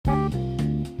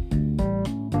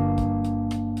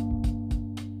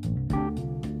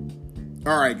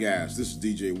All right, guys, this is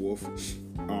DJ Wolf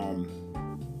on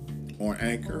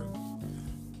Anchor.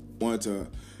 Wanted to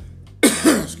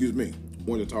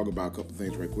talk about a couple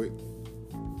things right quick.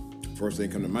 First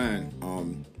thing come to mind,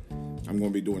 I'm going to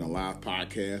be doing a live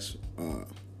podcast.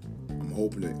 I'm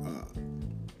hoping that,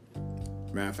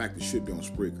 matter of fact, it should be on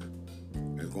Spreaker.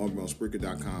 It's going to be on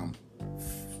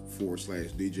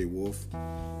Spreaker.com/DJ Wolf.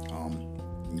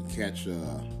 You can catch,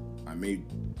 I may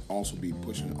also be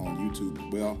pushing it on YouTube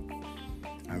as well.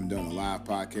 I haven't done a live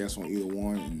podcast on either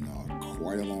one in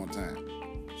quite a long time.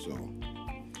 So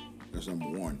that's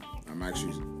number one. I'm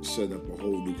actually setting up a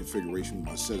whole new configuration with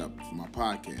my setup for my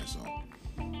podcast. So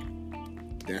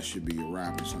that should be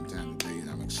arriving sometime today, and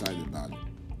I'm excited about it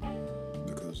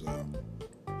because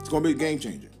it's going to be a game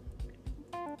changer.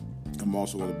 I'm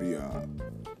also going to be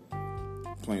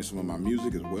playing some of my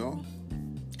music as well.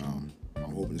 I'm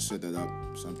hoping to set that up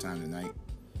sometime tonight.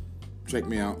 Check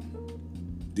me out,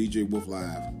 DJ Wolf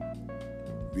Live,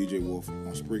 DJ Wolf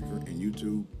on Spreaker and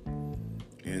YouTube.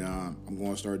 And I'm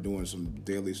going to start doing some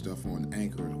daily stuff on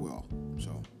Anchor as well.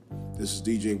 So this is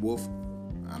DJ Wolf.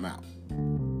 I'm out.